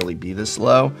necessarily be this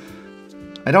low.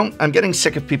 I'm getting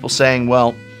sick of people saying,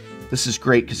 well, this is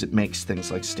great because it makes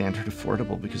things like Standard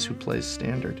affordable, because who plays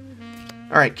Standard?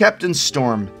 All right, Captain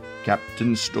Storm.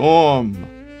 Captain Storm.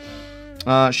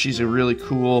 She's a really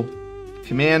cool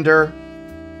commander.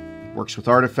 Works with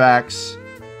artifacts.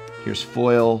 Here's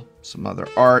foil, some other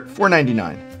art.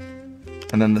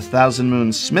 $4.99. And then the Thousand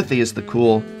Moons Smithy is the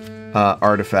cool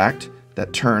artifact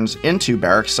that turns into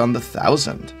Barracks on the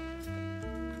Thousand.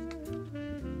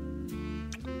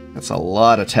 That's a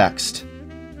lot of text.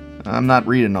 I'm not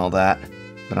reading all that,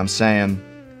 but I'm saying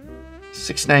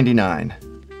 $6.99.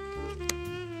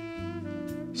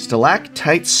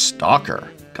 Stalactite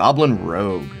Stalker, Goblin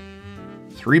Rogue,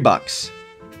 $3.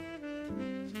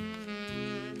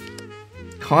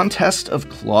 Contest of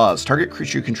Claws. Target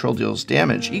creature you control deals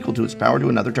damage equal to its power to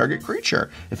another target creature.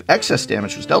 If excess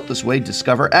damage was dealt this way,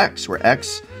 discover X, where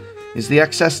X is the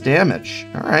excess damage.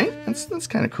 All right, that's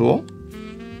kind of cool.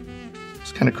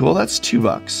 It's kind of cool. That's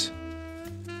 $2.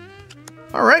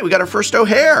 All right, we got our first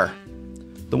O'Hare,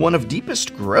 the one of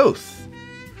deepest growth.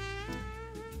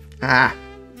 Ah,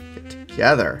 get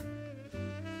together.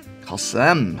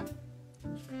 Kalsem.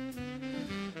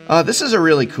 This is a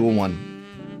really cool one.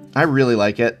 I really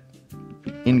like it.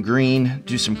 In green,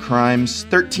 do some crimes.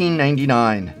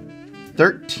 $13.99.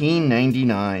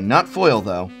 $13.99. Not foil,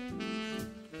 though.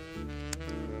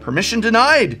 Permission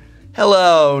denied.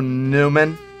 Hello,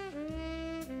 Newman.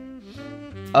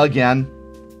 Again.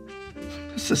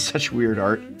 This is such weird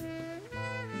art.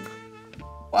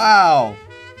 Wow.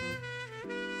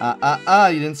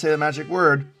 You didn't say the magic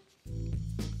word.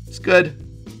 It's good.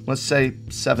 Let's say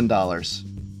 $7.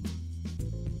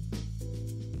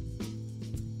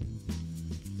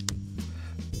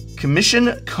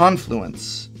 Commission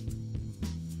Confluence.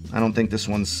 I don't think this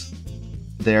one's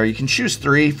there. You can choose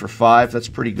 3 for $5. That's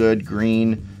pretty good.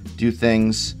 Green, do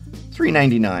things.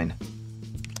 $3.99.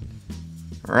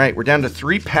 All right, we're down to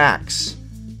 3 packs.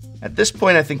 At this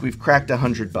point, I think we've cracked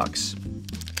 $100.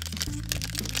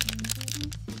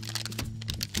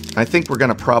 I think we're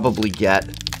gonna probably get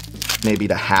maybe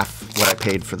to half what I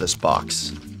paid for this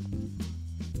box.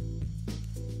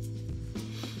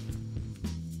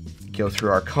 Go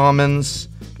through our commons.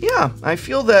 Yeah, I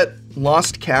feel that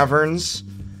Lost Caverns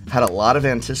had a lot of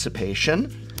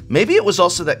anticipation. Maybe it was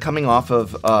also that coming off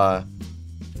of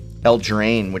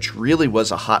Eldraine, which really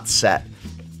was a hot set.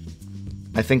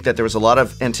 I think that there was a lot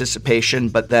of anticipation,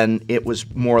 but then it was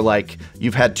more like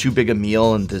you've had too big a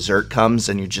meal and dessert comes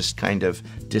and you're just kind of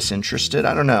disinterested.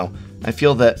 I don't know. I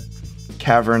feel that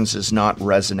Caverns is not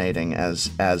resonating as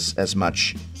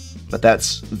much, but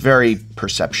that's very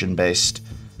perception-based.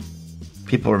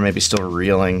 People are maybe still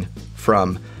reeling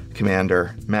from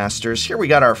Commander Masters. Here we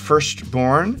got our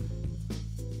Firstborn.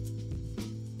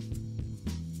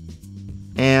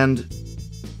 And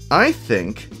I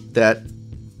think that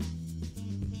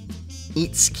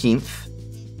Ixalan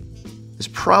is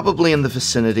probably in the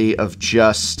vicinity of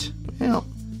just, well,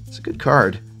 it's a good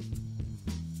card.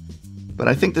 But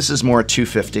I think this is more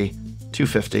 $250.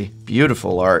 $250.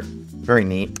 Beautiful art. Very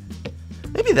neat.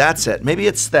 Maybe that's it. Maybe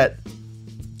it's that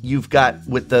you've got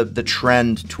with the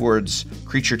trend towards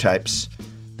creature types,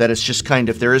 that it's just kind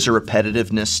of, there is a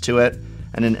repetitiveness to it.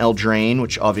 And an Eldraine,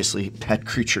 which obviously had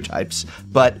creature types,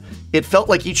 but it felt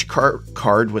like each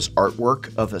card was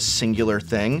artwork of a singular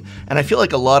thing. And I feel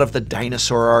like a lot of the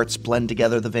dinosaur arts blend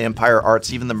together, the vampire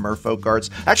arts, even the merfolk arts,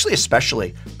 actually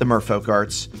especially the merfolk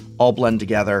arts, all blend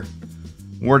together.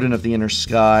 Warden of the Inner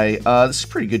Sky. This is a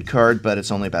pretty good card, but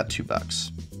it's only about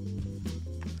 $2.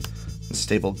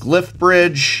 Unstable Glyph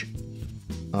Bridge.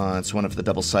 It's one of the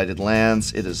double-sided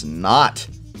lands. It is not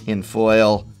in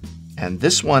foil. And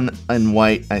this one in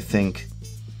white, I think,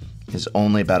 is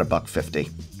only about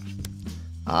 $1.50.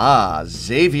 Ah,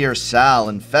 Xavier Sal,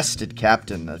 Infested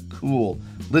Captain, a cool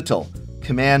little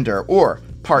commander or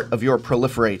part of your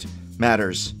Proliferate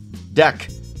Matters deck.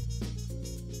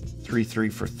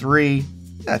 3/3 for 3.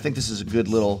 Yeah, I think this is a good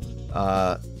little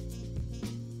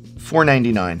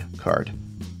 $4.99 card.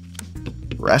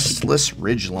 Restless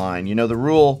Ridgeline. You know the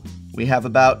rule. We have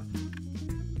about,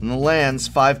 in the lands,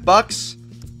 $5,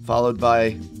 followed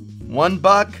by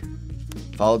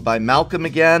 $1, followed by Malcolm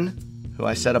again, who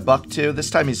I said $1 to. This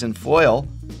time he's in foil,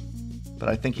 but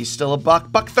I think he's still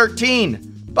 $1. $1.13.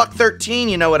 $1.13,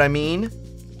 you know what I mean.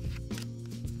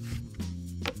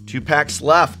 2 packs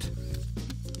left.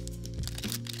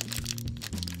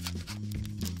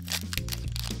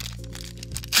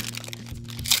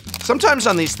 Sometimes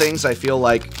on these things, I feel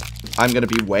like I'm going to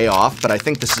be way off, but I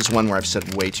think this is one where I've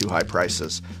said way too high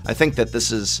prices. I think that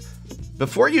this is,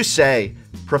 before you say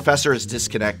Professor is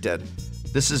disconnected,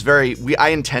 this is very, I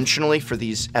intentionally for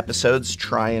these episodes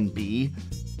try and be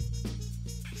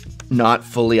not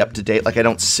fully up to date. Like I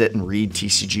don't sit and read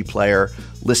TCG Player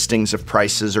listings of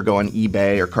prices or go on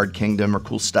eBay or Card Kingdom or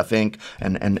Cool Stuff Inc.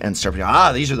 and start,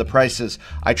 these are the prices.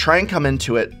 I try and come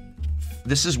into it.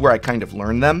 This is where I kind of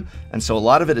learn them. And so a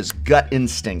lot of it is gut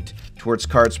instinct towards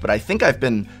cards, but I think I've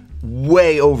been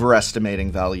way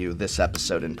overestimating value this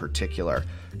episode in particular,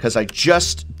 because I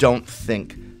just don't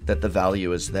think that the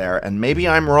value is there. And maybe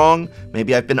I'm wrong.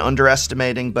 Maybe I've been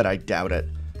underestimating, but I doubt it.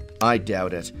 I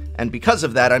doubt it. And because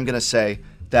of that, I'm going to say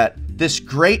that this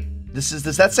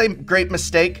does that say great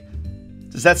mistake?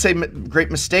 Does that say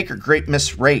great mistake or great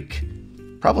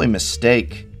misrake? Probably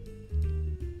mistake.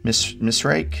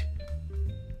 Misrake?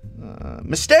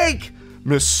 Mistake!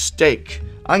 Mistake.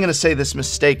 I'm going to say this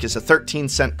mistake is a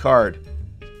 13-cent card.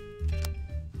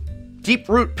 Deep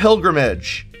Root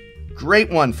Pilgrimage. Great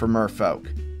one for Merfolk.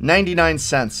 99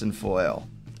 cents in foil.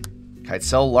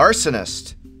 Kitesell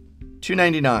Larcenist.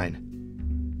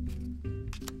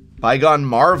 $2.99. Bygone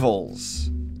Marvels.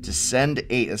 Descend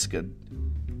 8. That's good.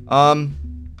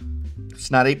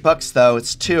 It's not $8 though.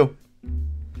 It's 2.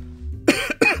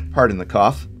 Pardon the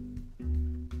cough.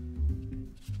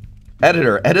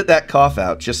 Editor, edit that cough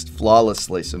out just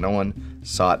flawlessly so no one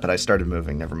saw it, but I started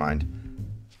moving. Never mind.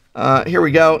 Here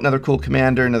we go. Another cool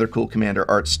commander. Another cool commander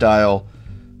art style.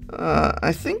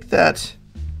 I think that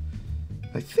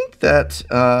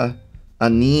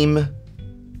Anim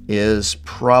is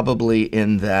probably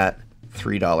in that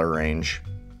 $3 range.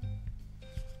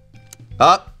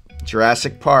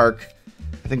 Jurassic Park.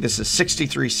 I think this is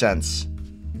 63 cents.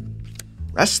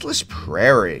 Restless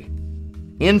Prairie.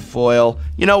 In foil.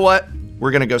 You know what?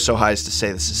 We're going to go so high as to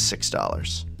say this is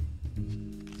 $6.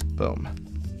 Boom.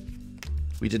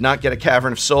 We did not get a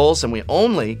Cavern of Souls, and we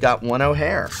only got one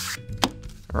O'Hare.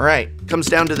 All right. Comes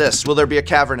down to this. Will there be a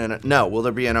Cavern in it? No. Will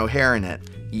there be an O'Hare in it?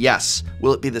 Yes.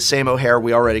 Will it be the same O'Hare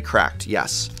we already cracked?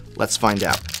 Yes. Let's find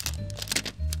out.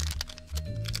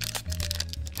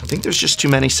 I think there's just too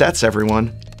many sets,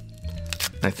 everyone.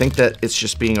 I think that it's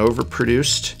just being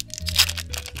overproduced.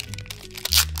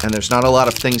 And there's not a lot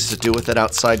of things to do with it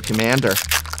outside Commander.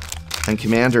 And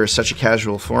Commander is such a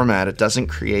casual format, it doesn't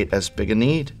create as big a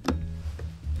need.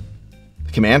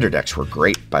 The Commander decks were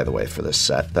great, by the way, for this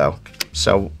set, though.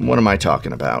 So, what am I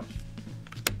talking about?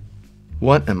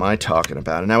 What am I talking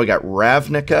about? And now we got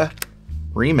Ravnica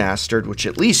Remastered, which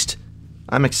at least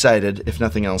I'm excited, if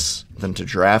nothing else, than to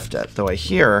draft it. Though I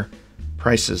hear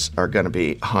prices are going to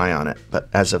be high on it. But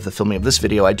as of the filming of this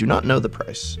video, I do not know the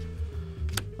price.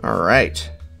 All right.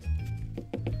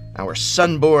 Our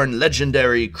Sunborn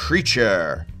Legendary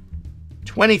Creature.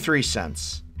 23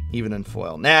 cents, even in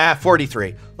foil. Nah,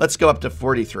 43. Let's go up to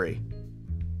 43.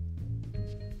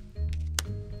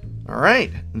 All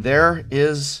right, there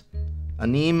is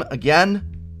Anim again.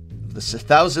 The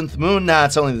 1,000th moon. Nah,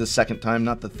 it's only the second time,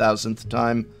 not the 1,000th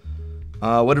time.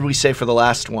 What did we say for the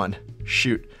last one?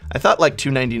 Shoot. I thought like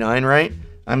 $2.99, right?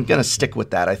 I'm going to stick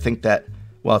with that. I think that,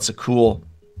 well, it's a cool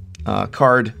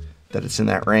card, that it's in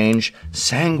that range.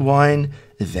 Sanguine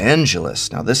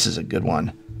Evangelist. Now, this is a good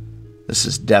one. This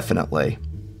is definitely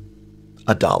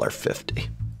 $1.50.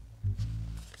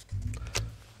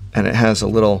 And it has a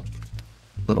little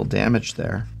damage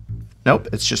there. Nope,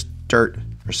 it's just dirt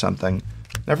or something.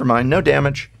 Never mind, no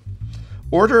damage.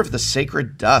 Order of the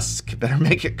Sacred Dusk. Better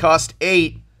make it cost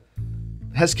 8.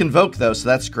 Has Convoke, though, so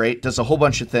that's great. Does a whole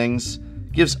bunch of things.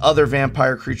 Gives other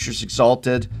vampire creatures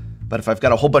Exalted. But if I've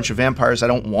got a whole bunch of vampires, I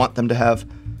don't want them to have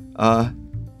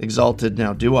Exalted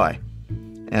now, do I?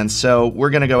 And so we're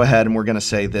going to go ahead and we're going to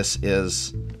say this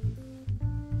is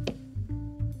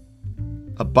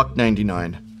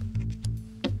 $1.99.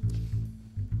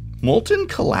 Molten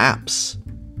Collapse.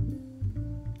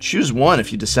 Choose one.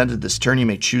 If you descended this turn, you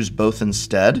may choose both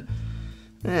instead.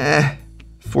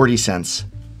 40 cents.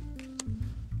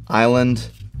 Island.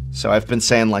 So I've been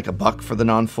saying like $1 for the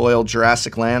non-foil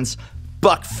Jurassic Lands.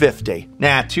 $1.50.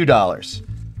 Nah, $2.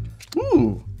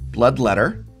 Ooh,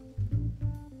 Bloodletter.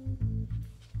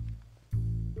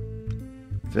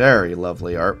 Very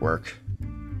lovely artwork.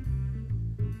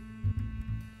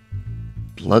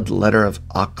 Bloodletter of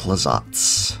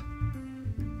Aklazats.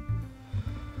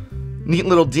 Neat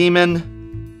little demon.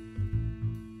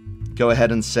 Go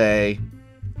ahead and say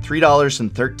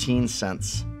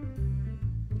 $3.13.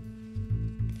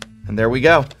 And there we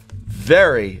go.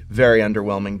 Very, very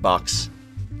underwhelming box.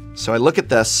 So I look at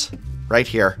this right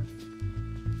here,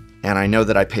 and I know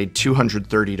that I paid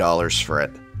 $230 for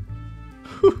it.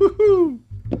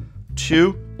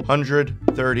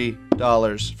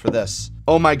 $230 for this.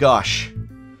 Oh my gosh.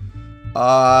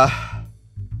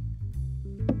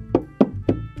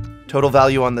 Total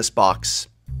value on this box.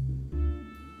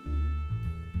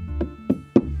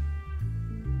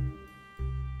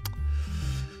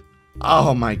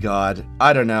 Oh my god.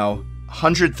 I don't know.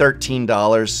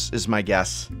 $113 is my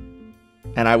guess.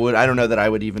 And I don't know that I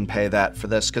would even pay that for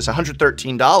this, because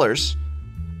 $113,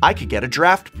 I could get a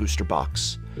draft booster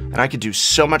box. And I could do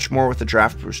so much more with the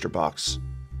draft booster box.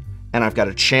 And I've got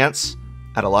a chance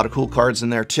at a lot of cool cards in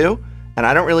there too. And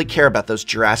I don't really care about those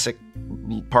Jurassic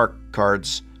Park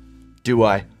cards, do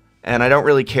I? And I don't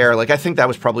really care. Like, I think that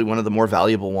was probably one of the more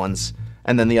valuable ones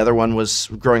And then the other one was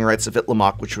Growing Rights of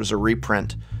Itlamok, which was a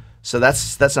reprint. So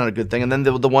that's not a good thing. And then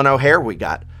the 1 O'Hare we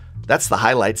got. That's the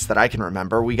highlights that I can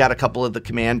remember. We got a couple of the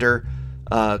Commander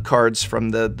cards from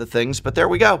the things, but there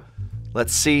we go.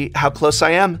 Let's see how close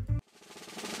I am.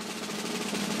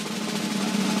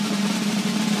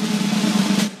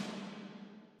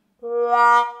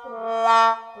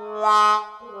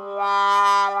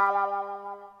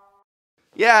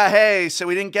 Yeah, hey, so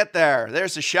we didn't get there.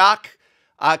 There's a shock.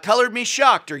 Colored me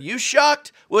shocked. Are you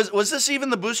shocked? Was this even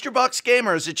the booster box game,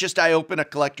 or is it just I open a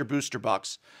collector booster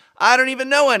box? I don't even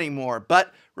know anymore.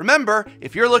 But remember,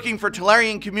 if you're looking for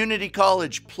Tolarian Community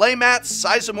College playmats,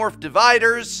 Sizomorph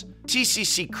dividers,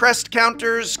 TCC crest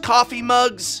counters, coffee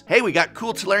mugs, hey, we got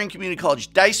cool Tolarian Community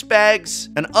College dice bags,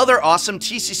 and other awesome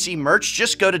TCC merch,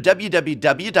 just go to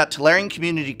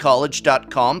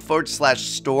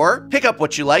www.tolariancommunitycollege.com/store. Pick up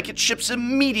what you like. It ships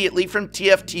immediately from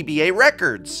TFTBA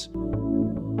Records.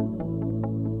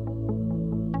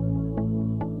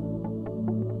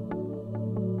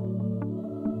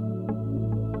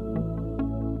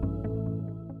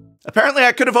 Apparently,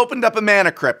 I could have opened up a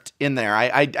mana crypt in there.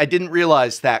 I didn't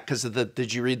realize that because of the,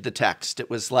 did you read the text? It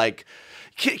was like,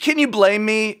 can you blame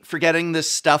me for getting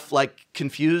this stuff like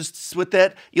confused with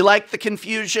it? You like the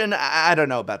confusion? I don't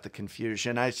know about the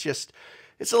confusion. It's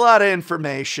a lot of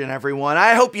information, everyone.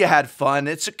 I hope you had fun.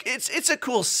 It's a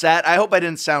cool set. I hope I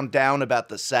didn't sound down about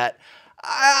the set.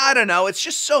 I don't know. It's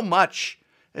just so much.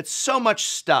 It's so much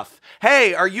stuff.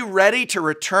 Hey, are you ready to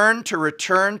return to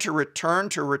Ravnica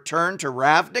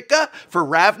for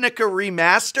Ravnica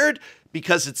Remastered?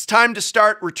 Because it's time to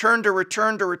start return to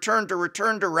Ravnica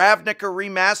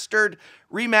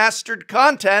remastered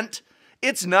content.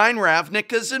 It's 9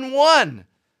 Ravnicas in 1.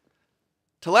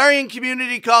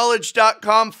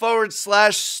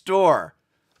 TolarianCommunityCollege.com/store.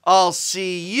 I'll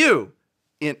see you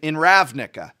in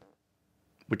Ravnica,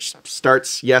 which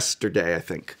starts yesterday, I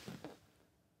think.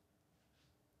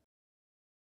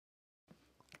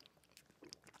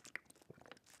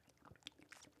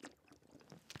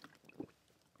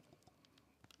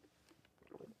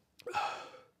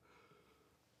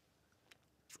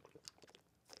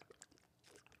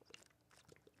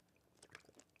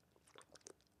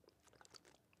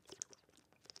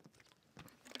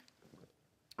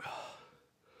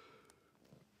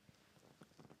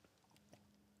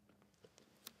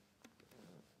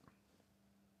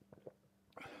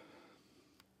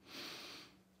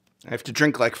 I have to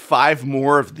drink like 5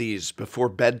 more of these before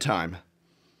bedtime.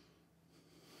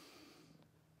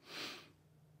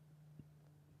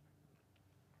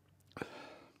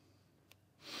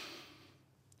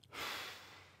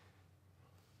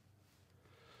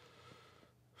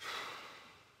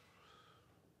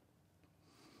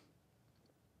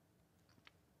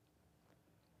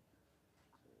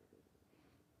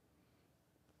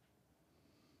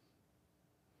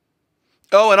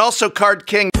 Oh, and also Card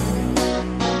King.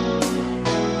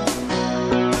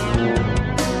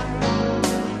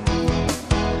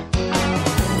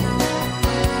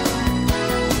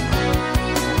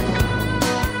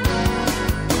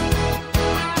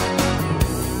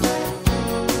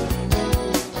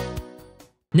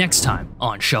 Next time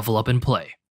on Shuffle Up and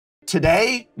Play.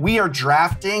 Today, we are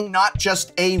drafting not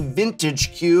just a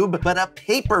vintage cube, but a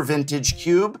paper vintage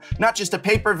cube. Not just a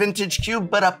paper vintage cube,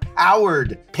 but a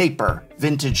powered paper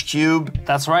vintage cube.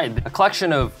 That's right, a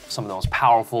collection of some of the most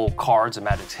powerful cards in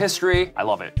Magic's history. I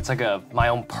love it. It's like my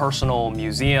own personal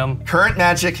museum. Current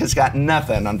Magic has got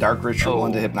nothing on Dark Ritual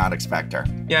and the Hypnotic Spectre.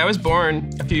 Yeah, I was born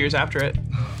a few years after it.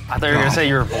 I thought you were gonna say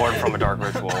you were born from a Dark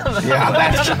Ritual.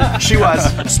 Yeah, she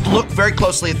was. Let's look very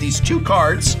closely at these 2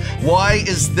 cards. Why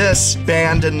is this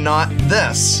banned and not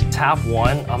this? Tap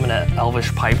 1, I'm gonna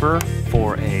Elvish Piper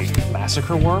for a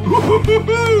Massacre Worm.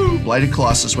 Blighted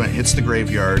Colossus, when it hits the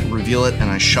graveyard, reveal it, and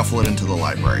I shuffle it into the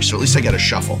library. So at least I get a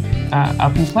shuffle.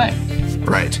 Up and play.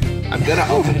 Right. I'm gonna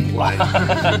up and play.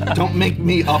 Don't make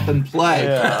me up and play.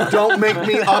 Yeah. Don't make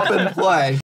me up and play.